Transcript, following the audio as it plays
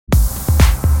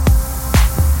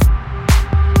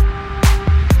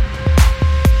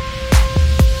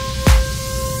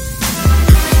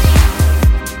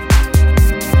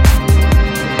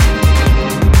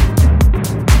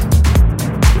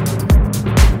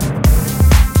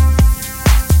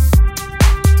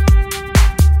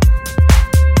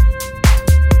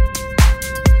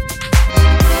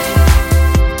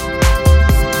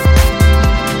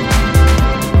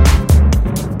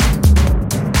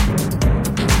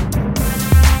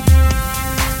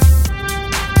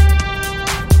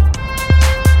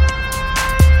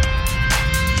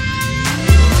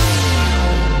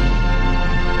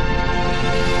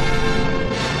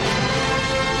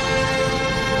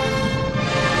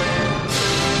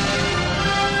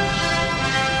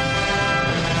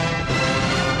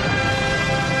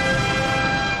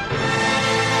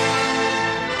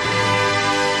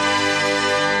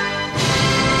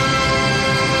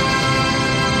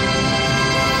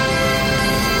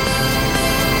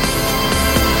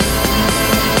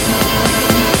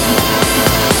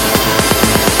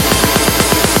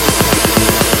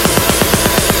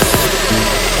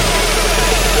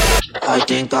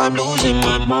I'm losing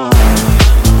my mind.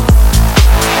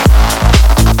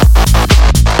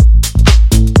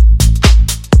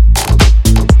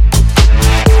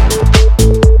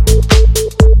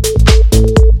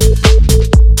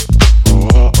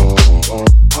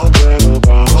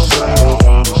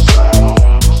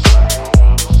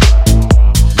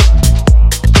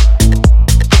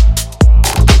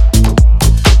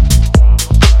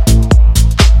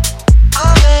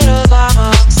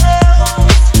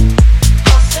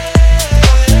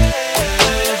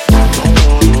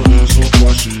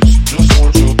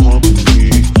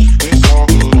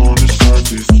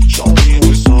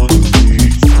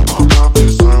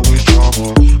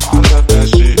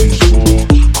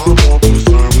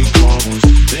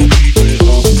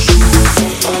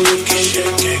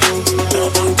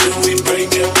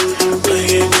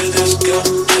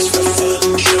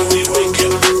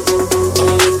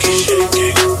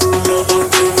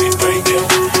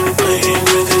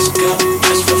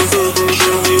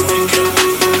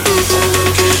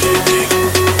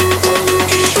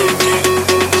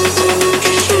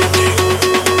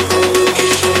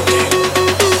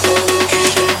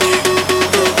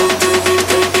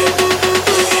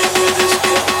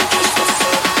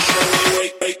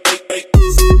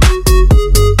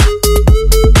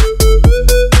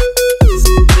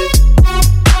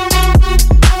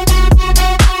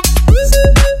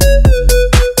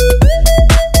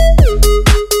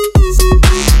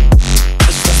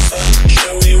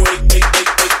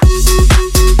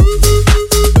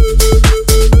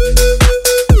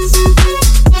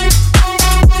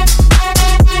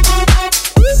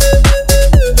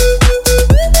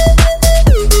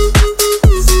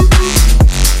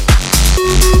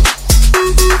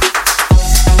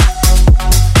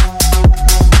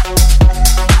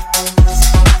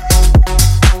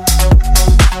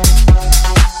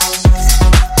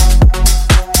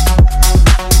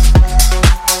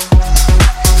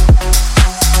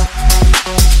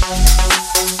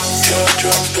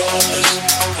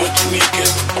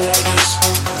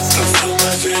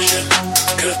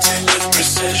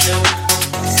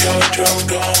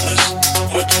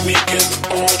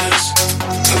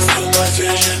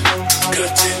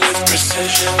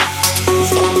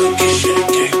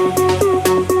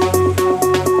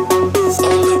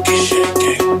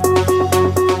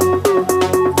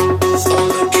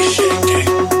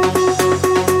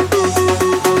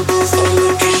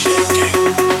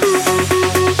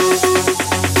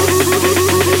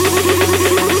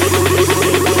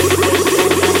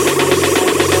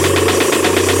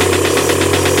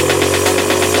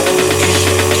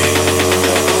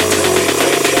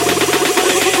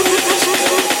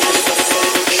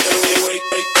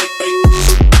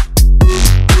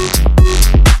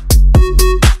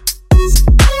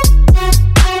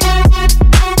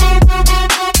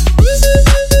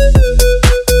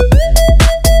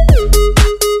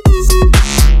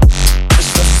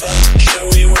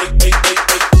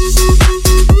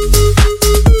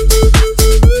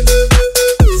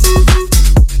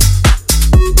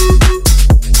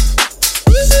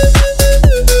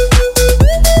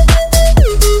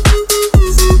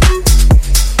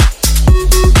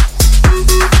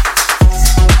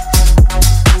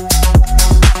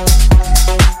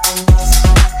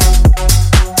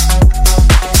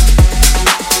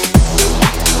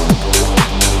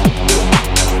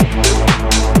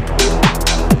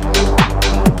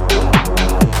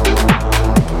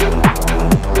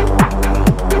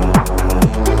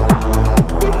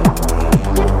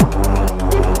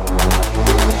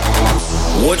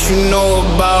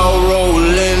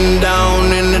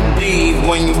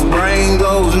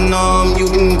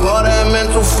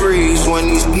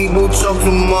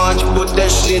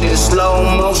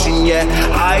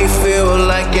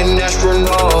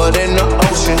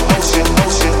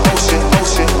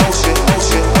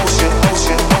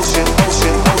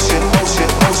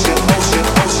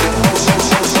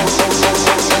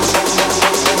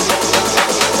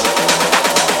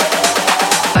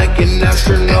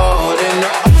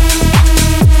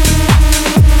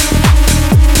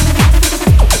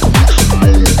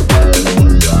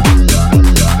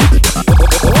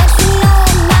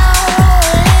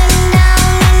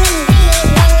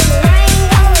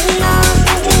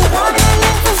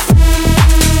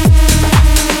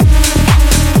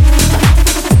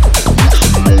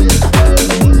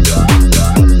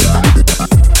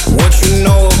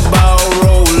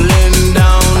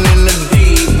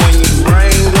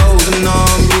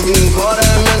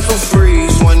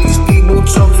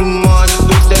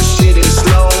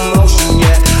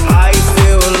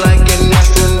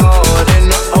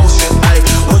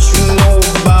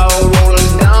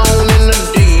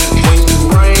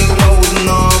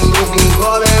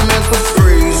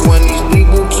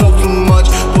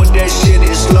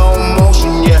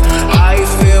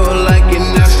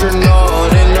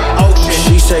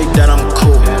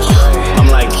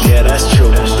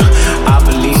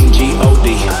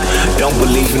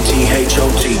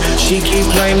 she keep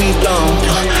playing me dumb.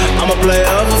 I'm a player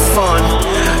for fun.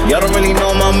 Y'all don't really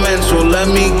know my mental. Let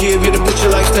me give you the picture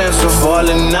like stencil.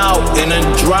 Falling out in a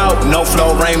drought. No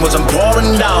flow, rain wasn't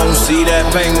pouring down. See that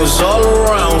pain was all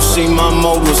around. See my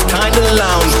mode was kinda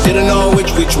lounge. Didn't know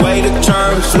which way to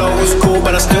turn. Flow was cool,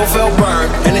 but I still felt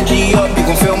burned. Energy up, you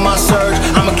can feel my surge.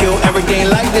 I'ma kill everything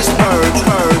like this purge,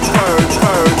 purge, purge,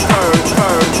 purge, purge,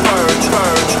 purge, purge,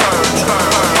 purge, purge,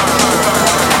 purge.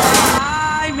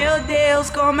 Ai meu Deus,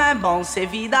 como é bom ser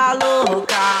vida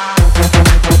louca.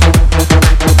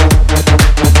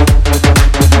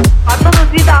 Matando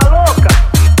vida louca.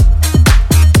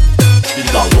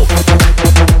 Vida louca.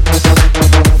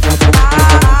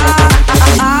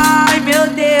 Ai meu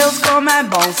Deus, como é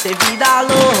bom ser vida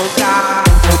louca.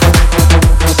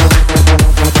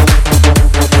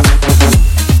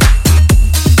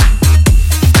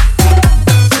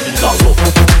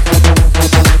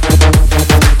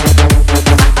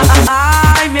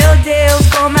 Ai meu Deus,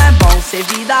 como é bom ser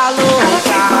vida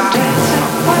louca.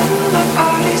 When the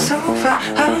party's over,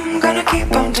 I'm gonna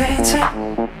keep on dancing,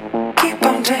 keep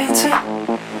on dancing,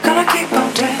 gonna keep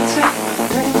on dancing.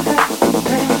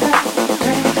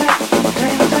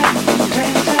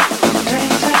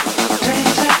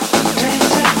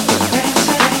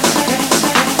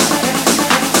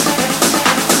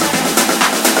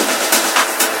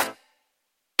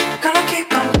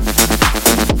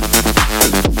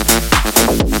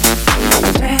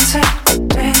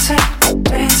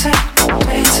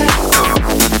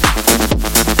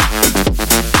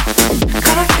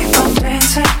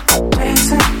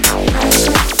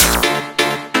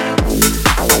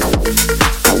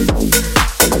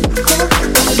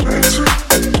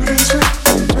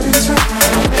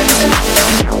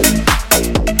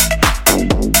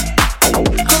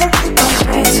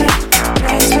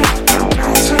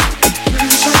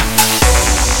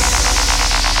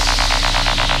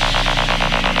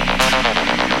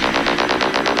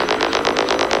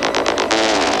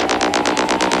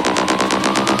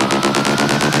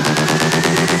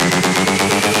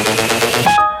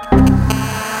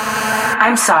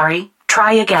 I'm sorry,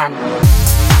 try again.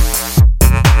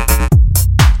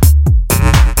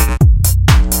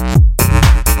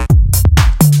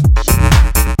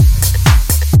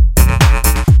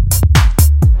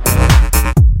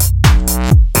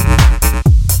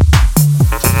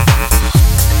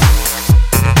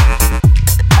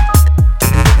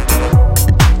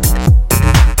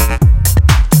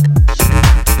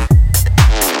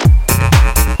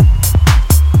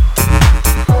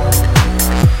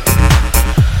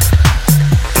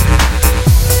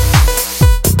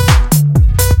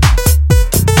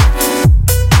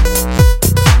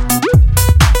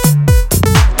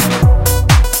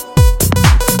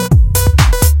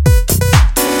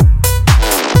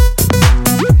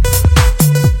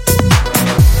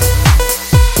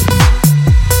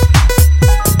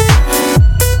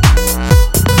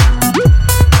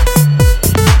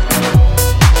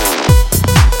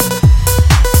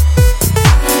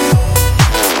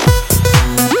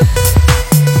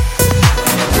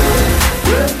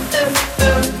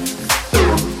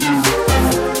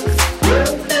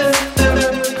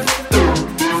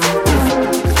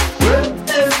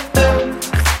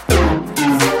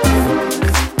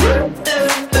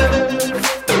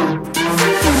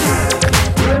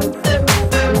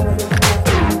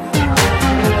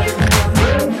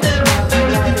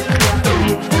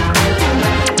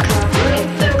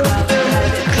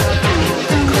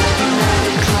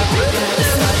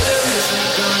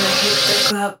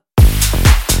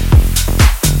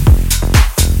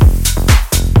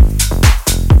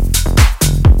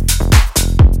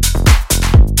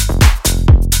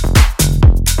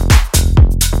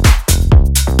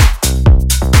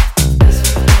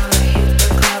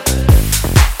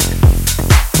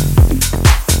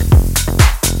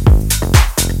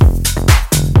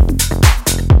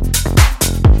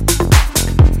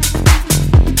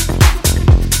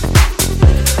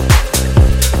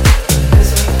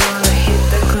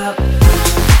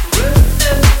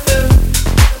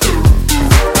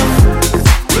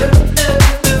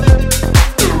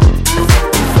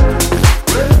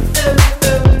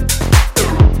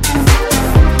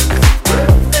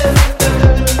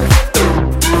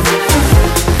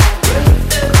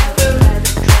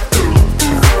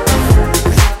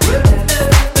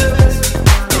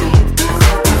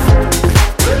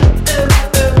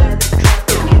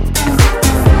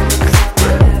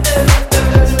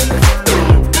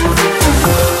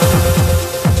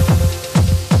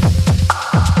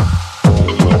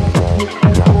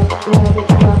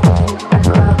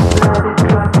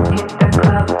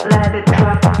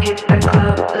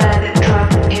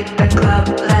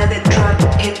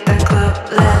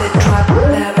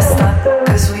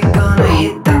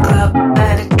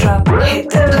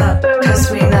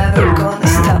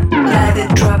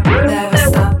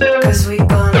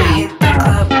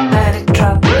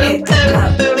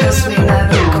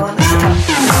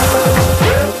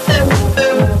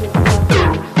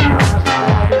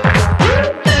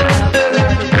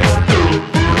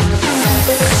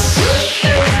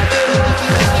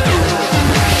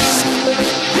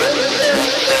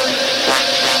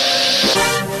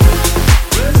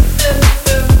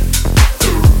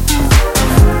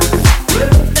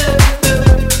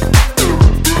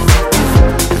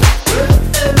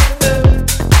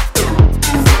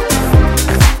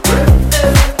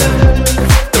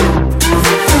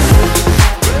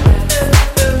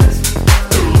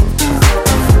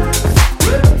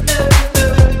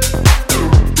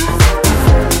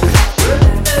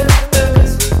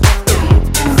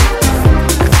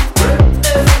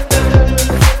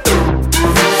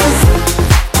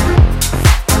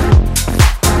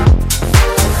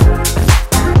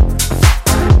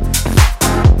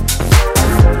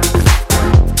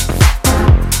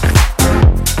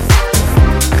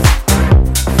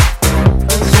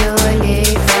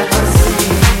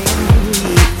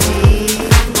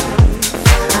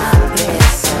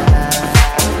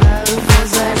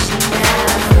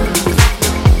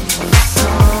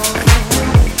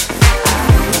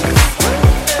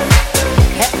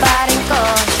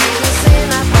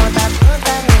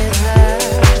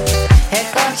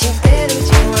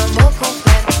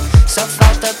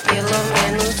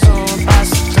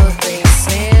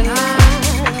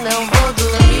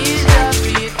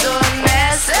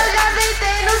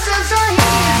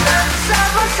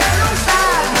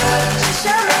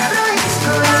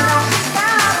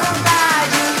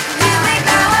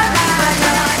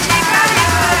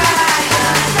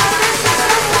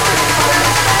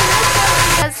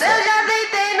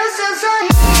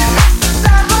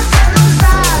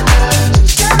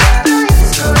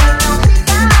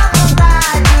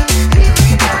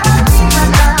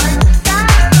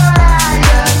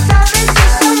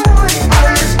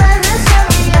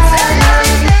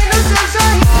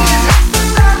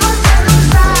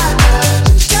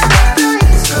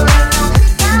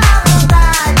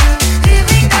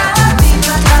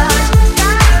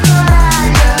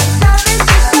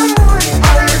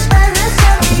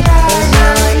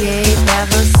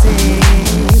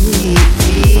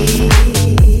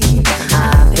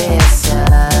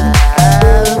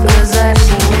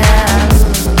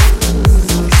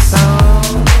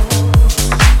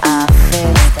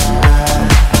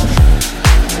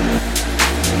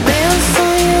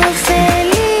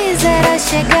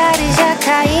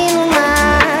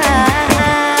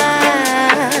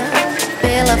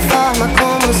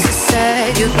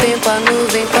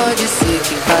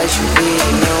 chover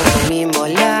e não vou me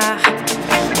molhar.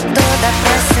 Toda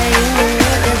pressa e no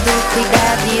dedo,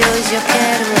 cuidado. E hoje eu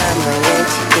quero, amanhã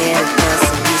te quero,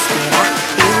 canso de esperar.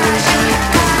 Elogio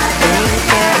tudo bem,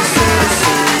 quero ser o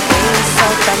seu bem.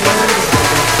 Solta a mão do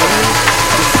povo,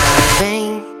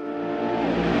 vem.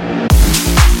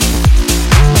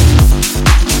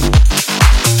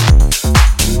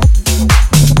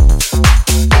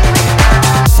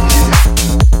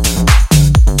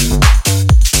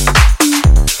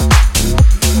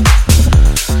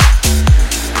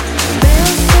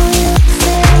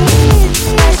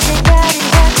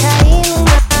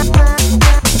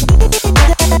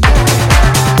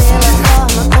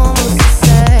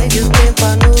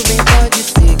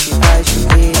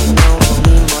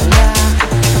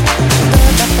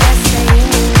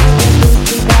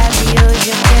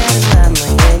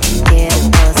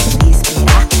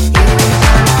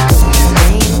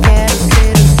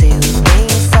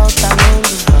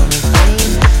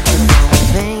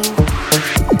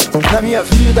 Na minha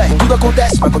vida tudo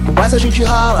acontece, mas quanto mais a gente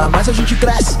rala, mais a gente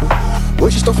cresce.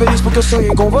 Hoje estou feliz porque eu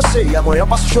sonhei com você, e amanhã eu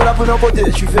posso chorar por não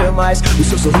poder te ver mais. O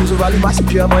seu sorriso vale mais que um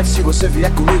diamante. Se você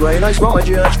vier comigo aí nós vamos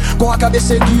adiante, com a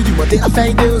cabeça erguida e manter a fé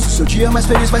em Deus. O seu dia mais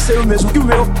feliz vai ser o mesmo que o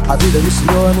meu. A vida me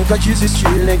ensinou a nunca desistir,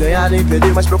 nem ganhar nem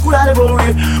perder, mas procurar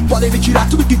evoluir. Podem me tirar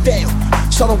tudo que tenho,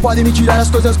 só não podem me tirar as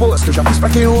coisas boas que eu já fiz pra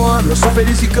quem eu amo. Eu sou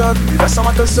feliz e canto, viver essa é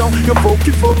uma canção, e eu vou o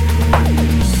que for.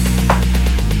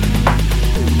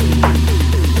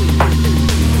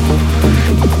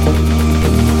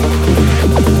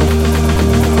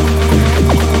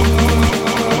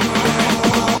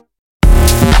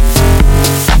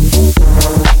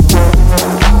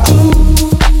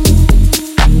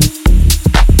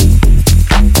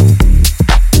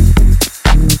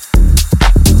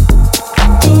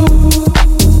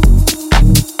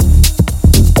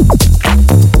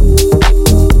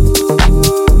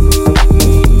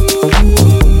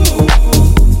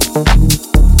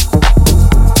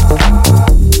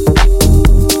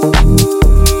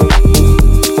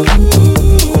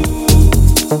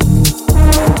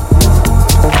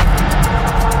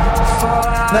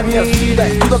 Na minha vida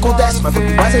tudo acontece, mas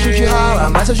quanto mais a gente rala,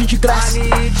 mais a gente cresce.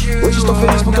 Hoje estou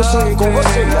feliz porque eu sonhei com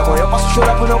você, e amanhã eu posso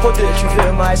chorar por não poder te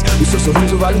ver mais. O seu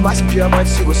sorriso vale mais que um diamante.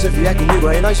 Se você vier comigo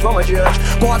aí nós vamos adiante,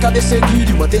 com a cabeça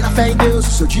erguida e manter a fé em Deus.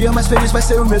 O seu dia mais feliz vai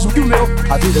ser o mesmo que o meu.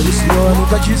 A vida me ensinou a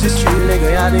nunca desistir, nem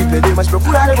ganhar nem perder, mas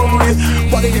procurar evoluir.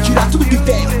 Podem me tirar tudo que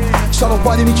tenho, só não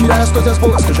podem me tirar as coisas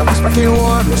boas que eu já fiz pra quem eu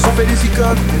amo. Eu sou feliz e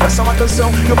canto, viver essa é uma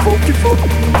canção, e eu vou o que for.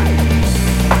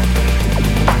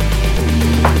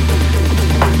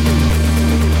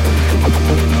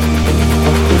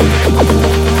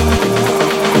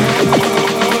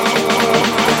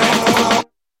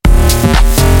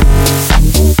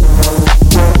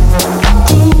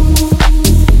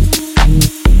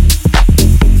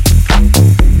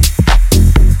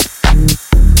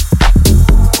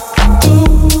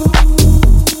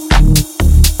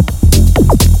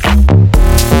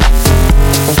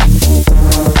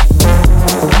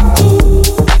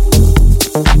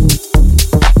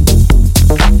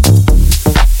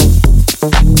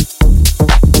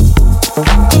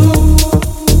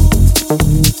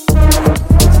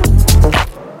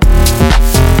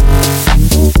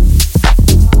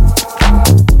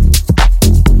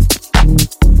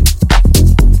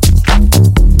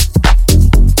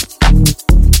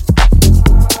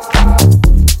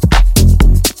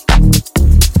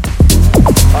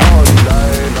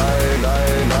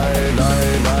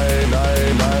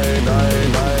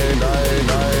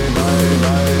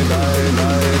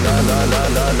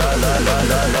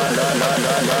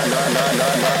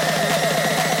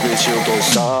 Bitch, you can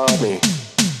stop me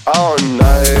all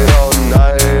night,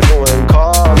 you ain't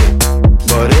call me,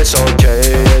 but it's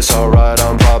okay, it's alright,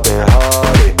 I'm popping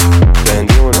Hardy. Then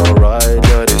you know right,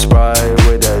 dirty Sprite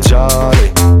with that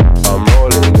Charlie. I'm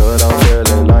rolling good, I'm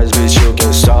feeling nice, bitch, you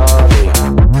can stop me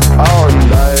all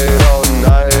night,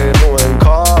 you ain't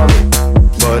call me,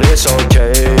 but it's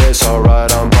okay, it's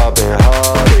alright, I'm popping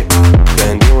Hardy.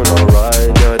 Then you know right,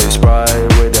 dirty Sprite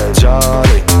with that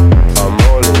Charlie. I'm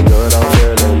rolling good, I'm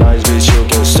feeling nice, bitch, you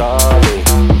can stop me.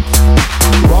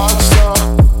 Rockstar,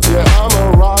 yeah, I'm a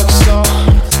rockstar.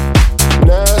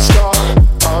 NASCAR,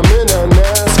 I'm in a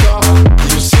NASCAR.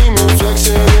 You see me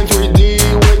flexing in 3D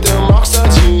with them rockstar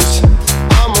jeans.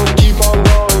 I'ma keep on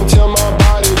going till my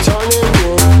body turning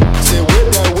pink. Sit with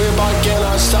that whip, I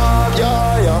cannot stop,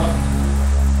 yeah, yeah.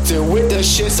 Sit with the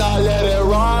shits, I let it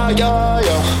rock, yeah,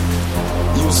 yeah.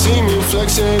 You see me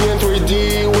flexing in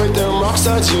 3D with them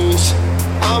rockstar jeans.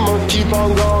 I'ma keep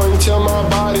on going till my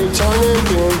body turning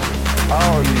pink.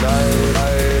 All night,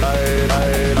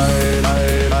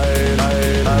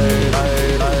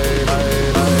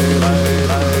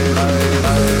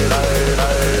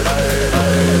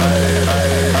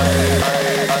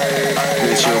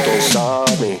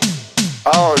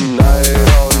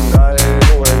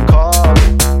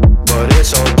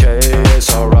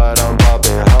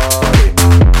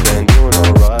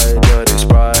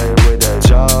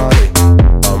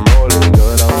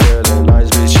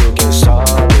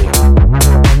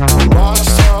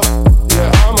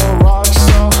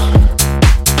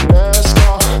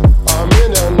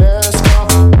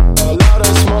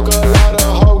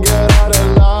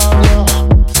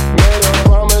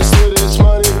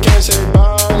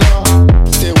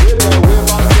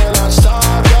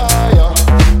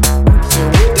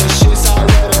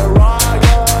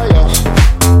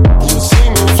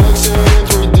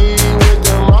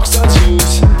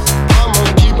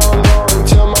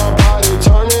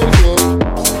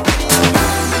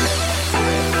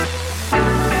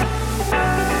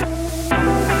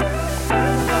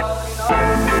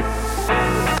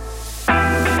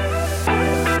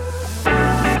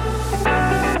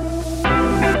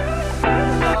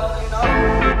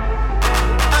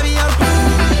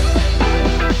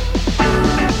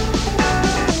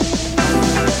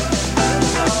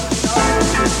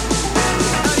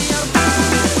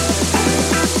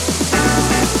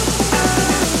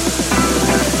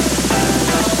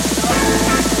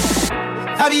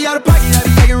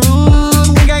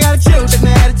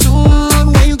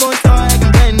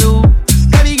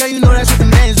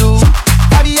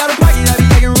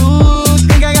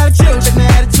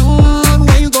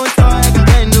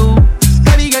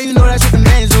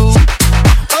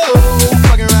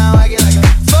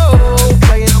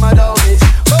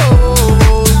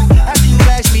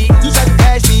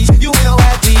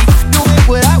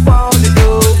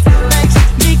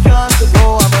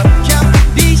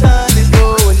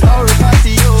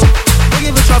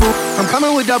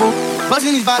 coming with double.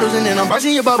 Busting these bottles and then I'm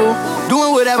busting your bubble.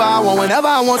 Doing whatever I want, whenever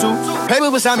I want to.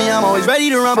 Paper beside me, I'm always ready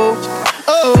to rumble.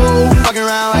 Oh, fucking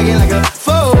around, acting like a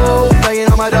fool. Begging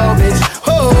on my dog, bitch.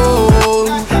 Oh,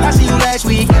 I seen you last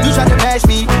week. You tried to pass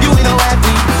me. You ain't no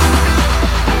athlete.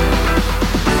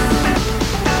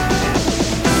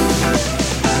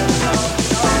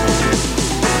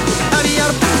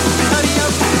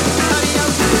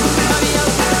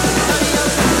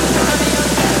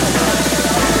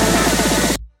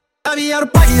 I be out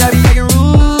of pocket, I be acting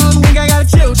rude. Think I gotta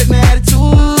chill, check my attitude.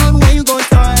 When you gon'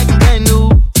 start acting brand new?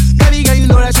 Baby girl, you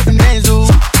know that's what the man's do.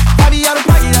 I be out of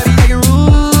pocket, I be acting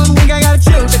rude. Think I gotta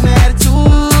chill, check my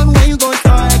attitude. When you gon'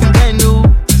 start acting brand new?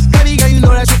 Baby girl, you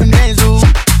know that's what the man's do.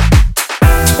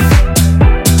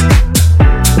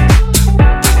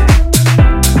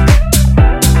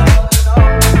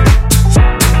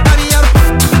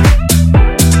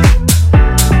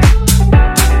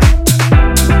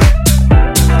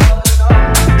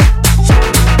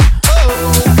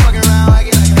 Fucking around, I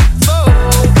get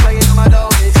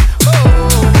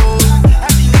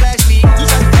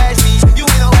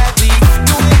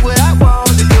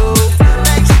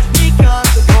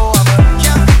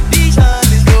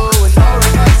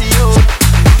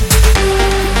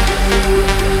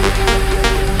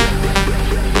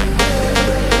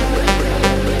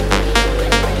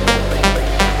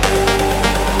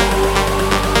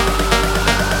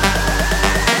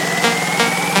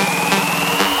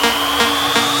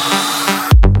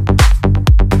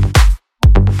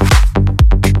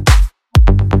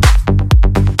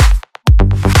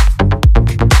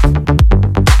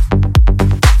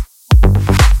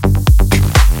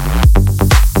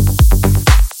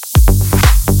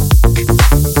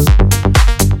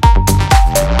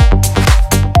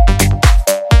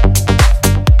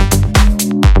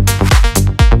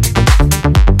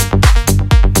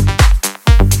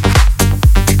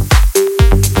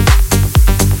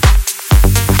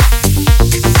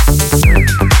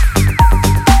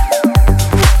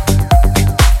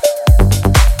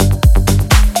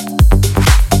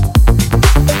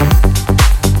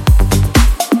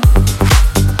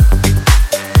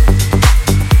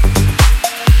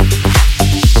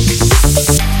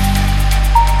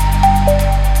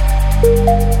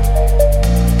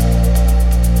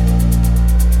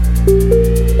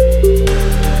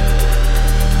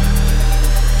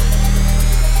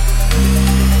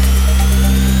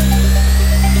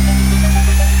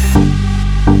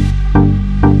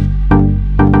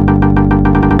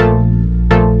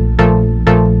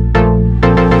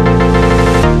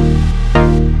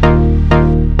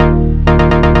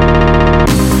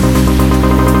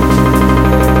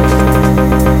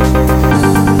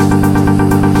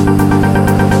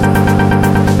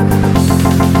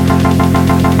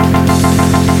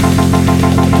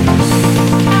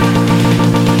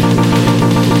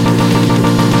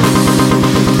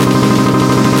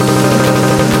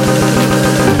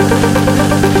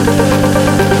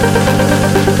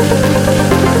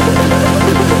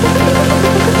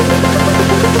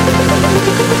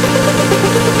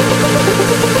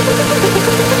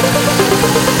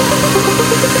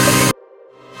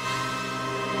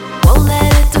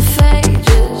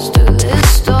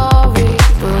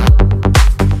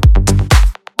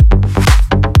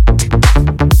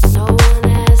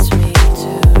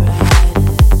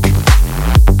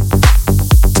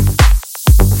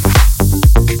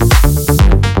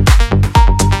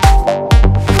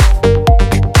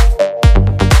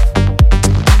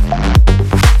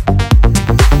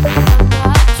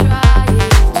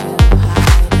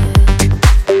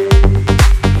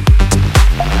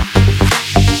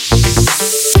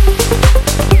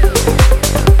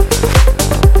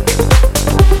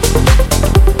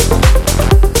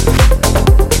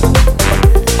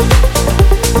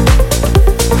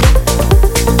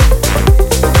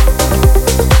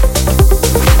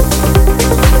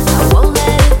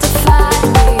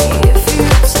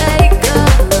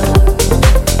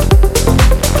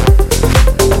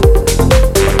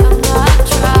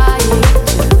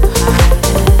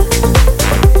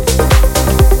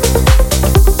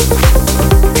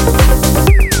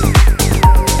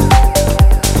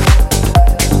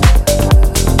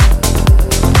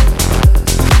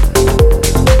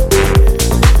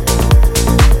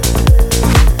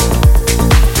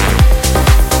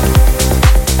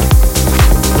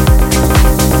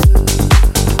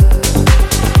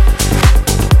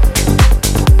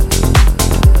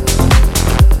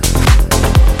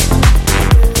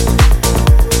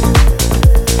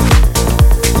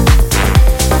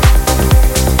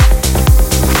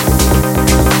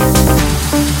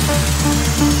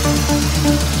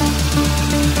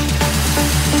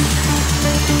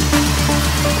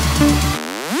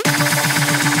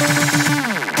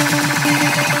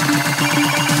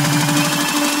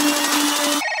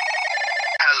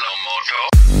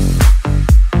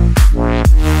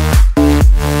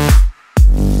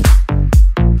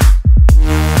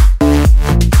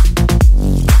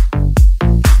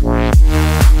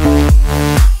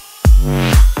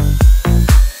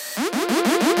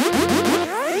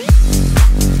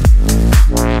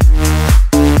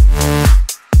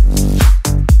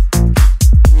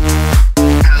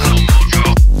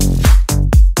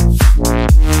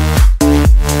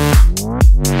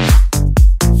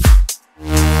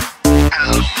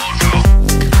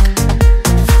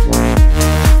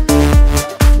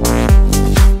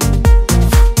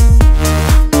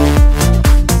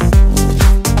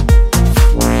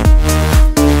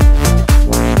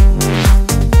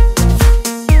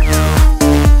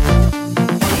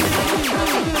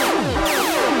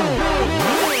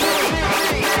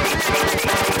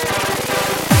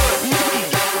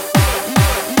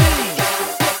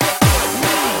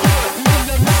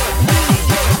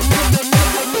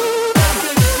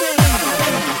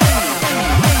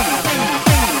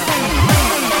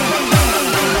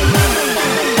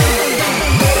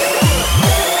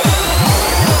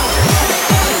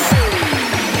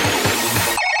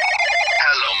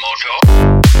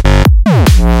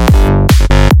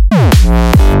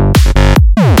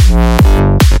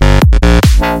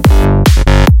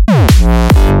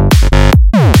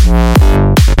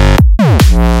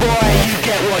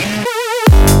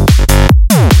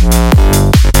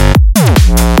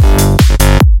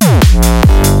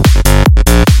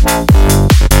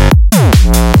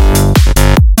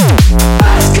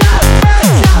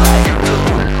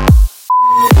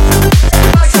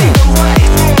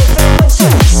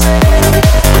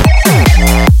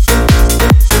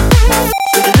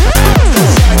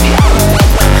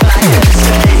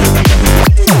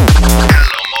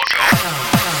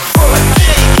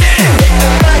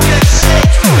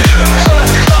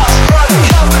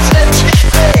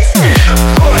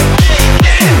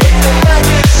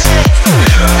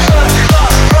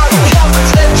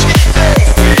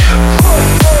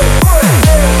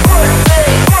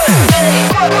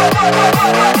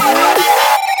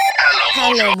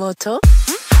moto.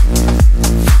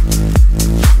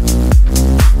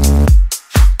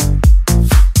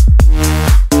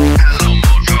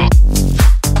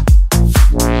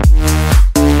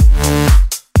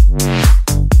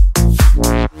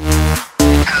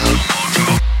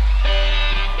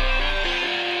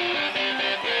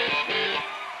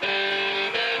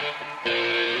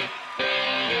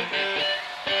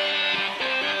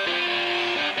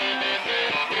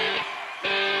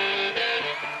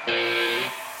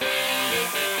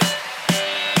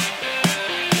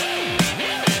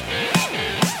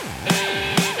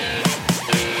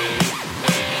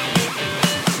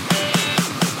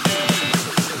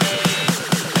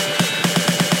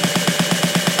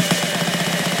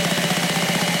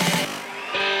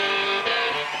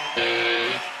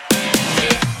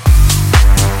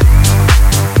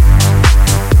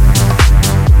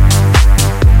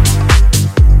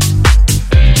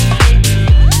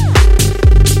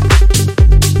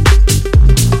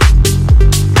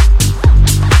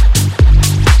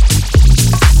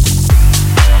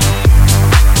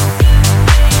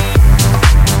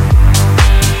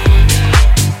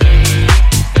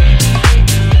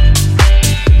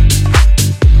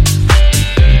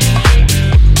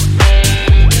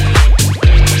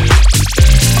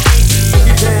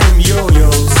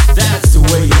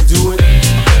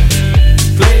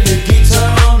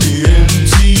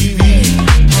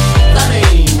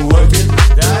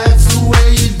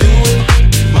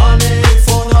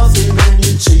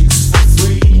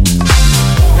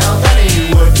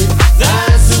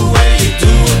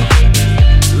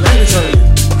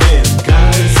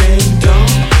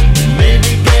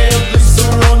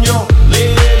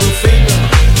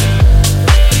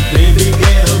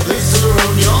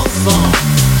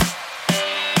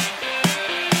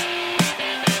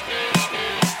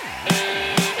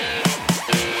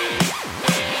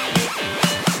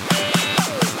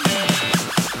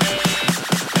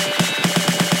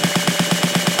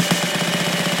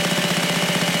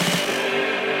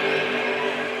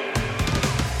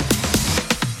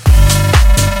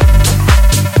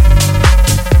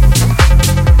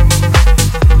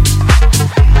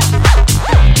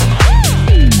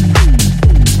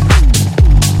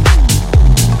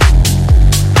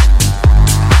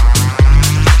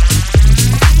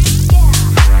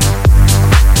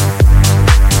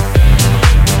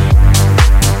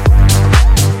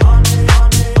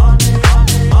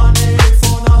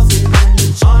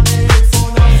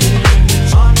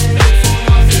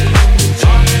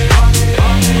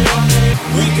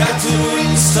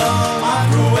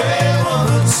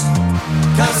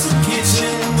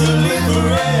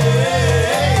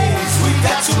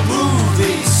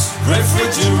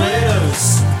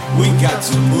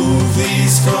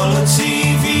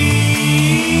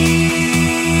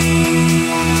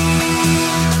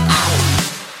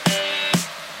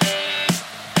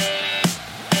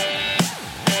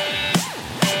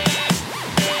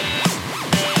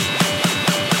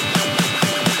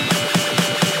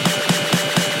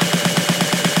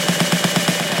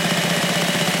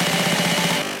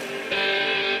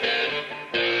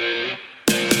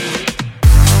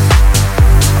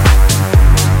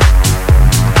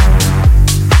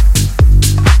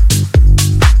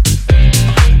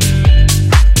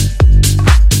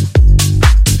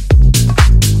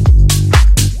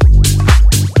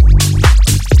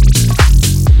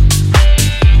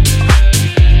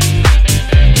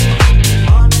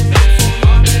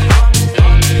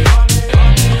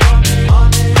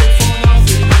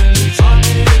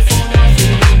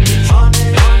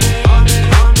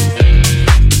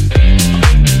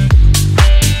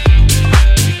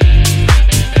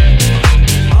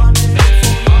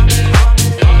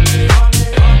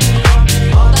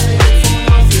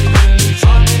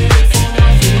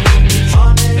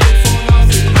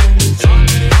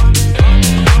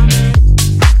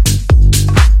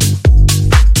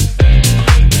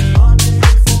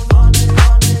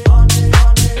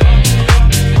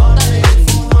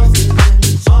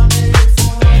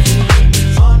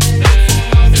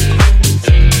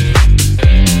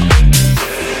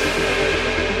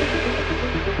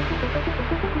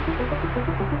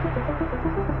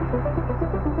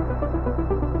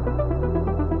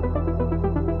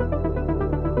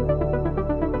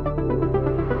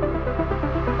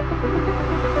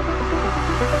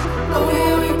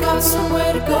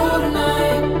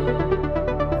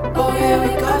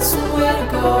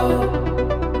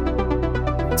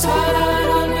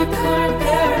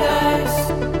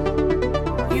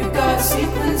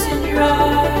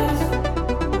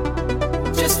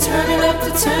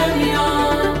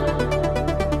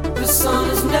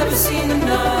 Never seen the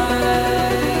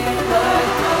night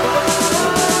like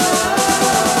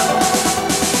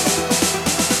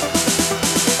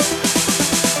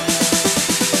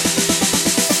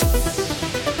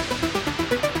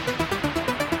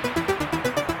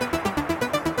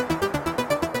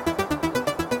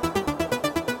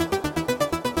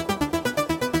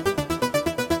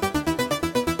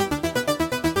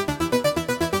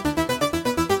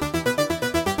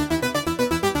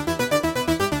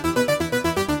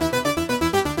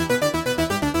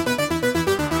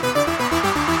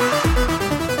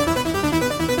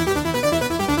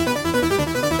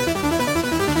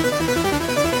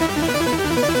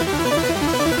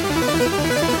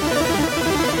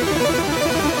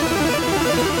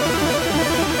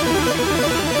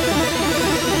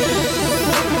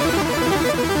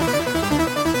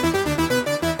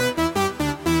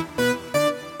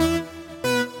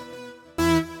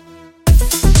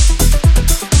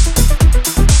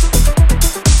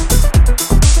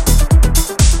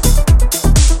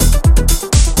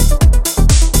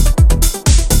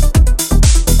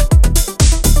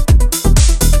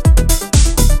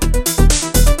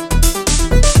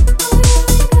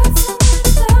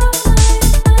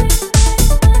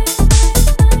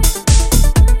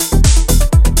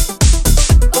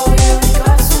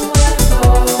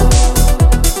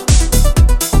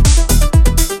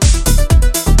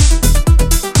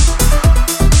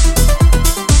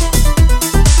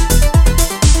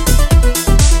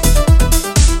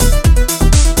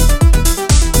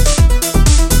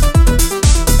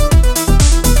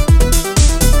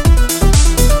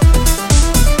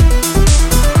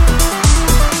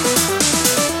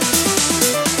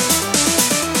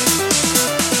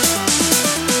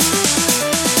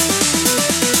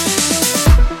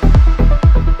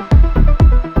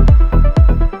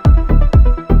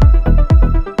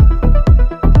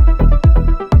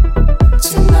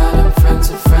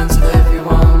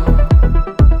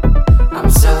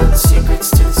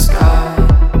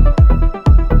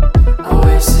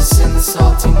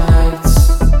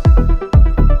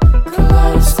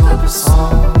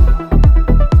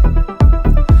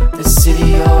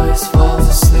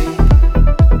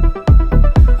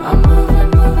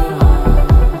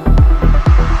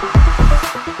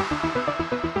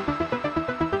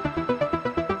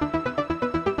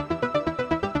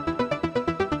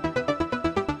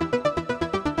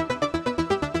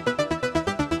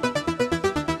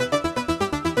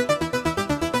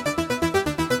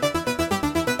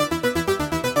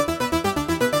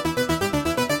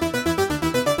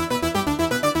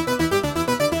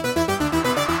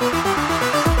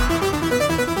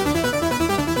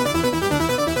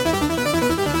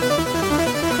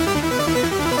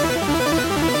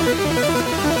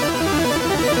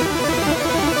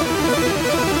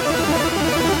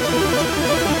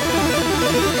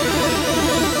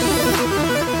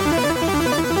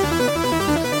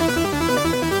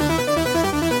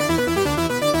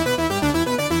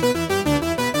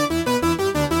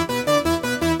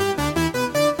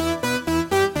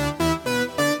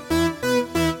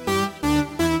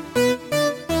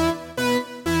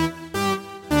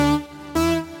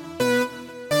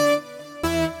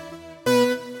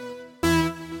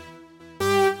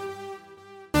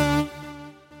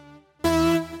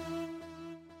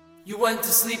You went to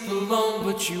sleep alone,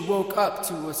 but you woke up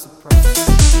to a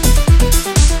surprise.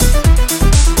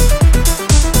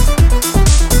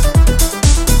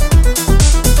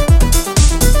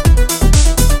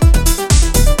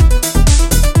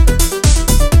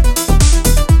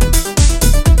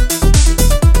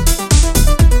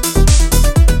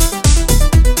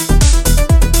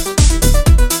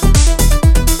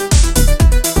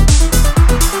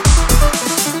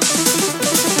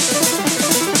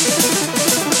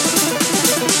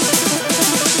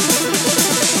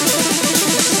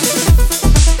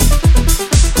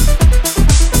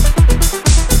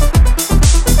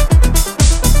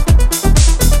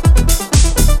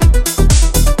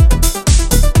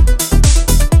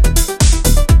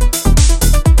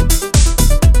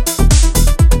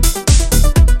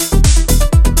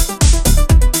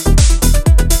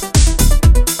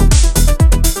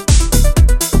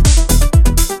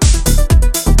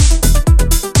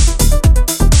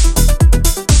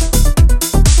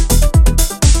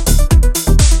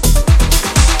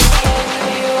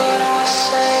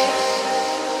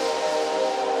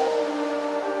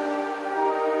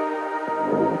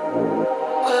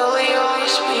 Will we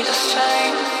always be the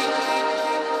same?